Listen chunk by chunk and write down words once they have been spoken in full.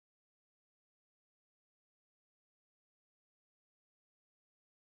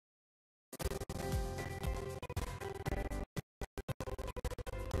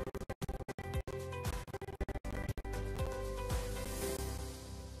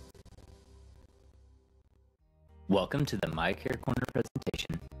Welcome to the MyCareCorner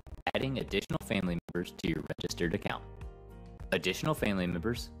presentation, adding additional family members to your registered account. Additional family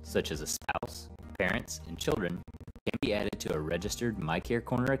members, such as a spouse, parents, and children, can be added to a registered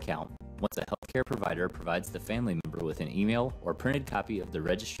MyCareCorner account once a healthcare provider provides the family member with an email or printed copy of the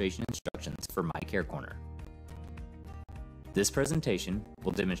registration instructions for MyCareCorner. This presentation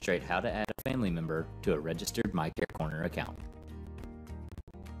will demonstrate how to add a family member to a registered MyCareCorner account.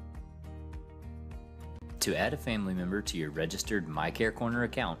 To add a family member to your registered MyCareCorner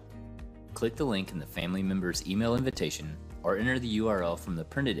account, click the link in the family member's email invitation or enter the URL from the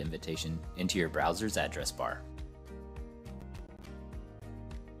printed invitation into your browser's address bar.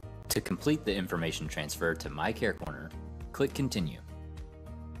 To complete the information transfer to MyCareCorner, click Continue.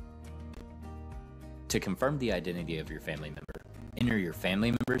 To confirm the identity of your family member, enter your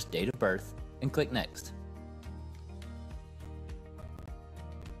family member's date of birth and click Next.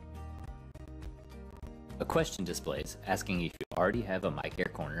 A question displays asking if you already have a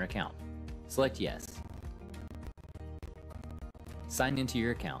MyCareCorner account. Select Yes. Sign into your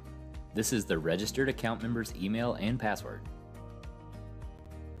account. This is the registered account member's email and password.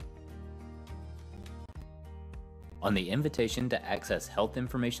 On the invitation to access health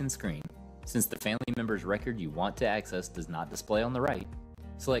information screen, since the family member's record you want to access does not display on the right,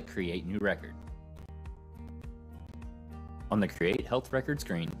 select Create New Record. On the Create Health Record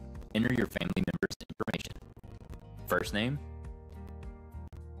screen, enter your family member's information. First name,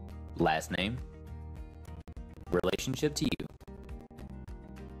 last name, relationship to you,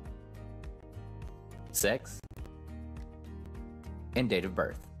 sex, and date of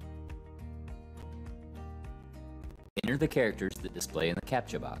birth. Enter the characters that display in the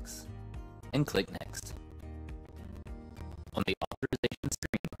CAPTCHA box, and click Next. On the authorization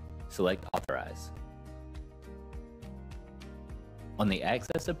screen, select Authorize. On the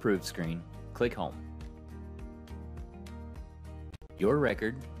Access Approved screen, click Home. Your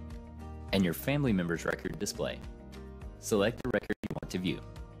record and your family member's record display. Select the record you want to view.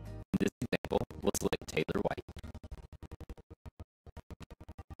 In this example, we'll select Taylor White.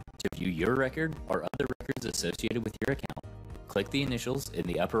 To view your record or other records associated with your account, click the initials in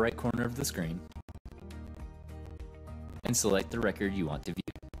the upper right corner of the screen and select the record you want to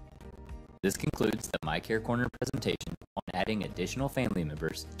view. This concludes the MyCareCorner presentation on adding additional family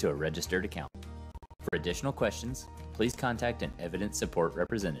members to a registered account. For additional questions, please contact an Evidence Support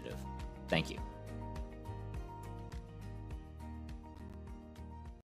representative. Thank you.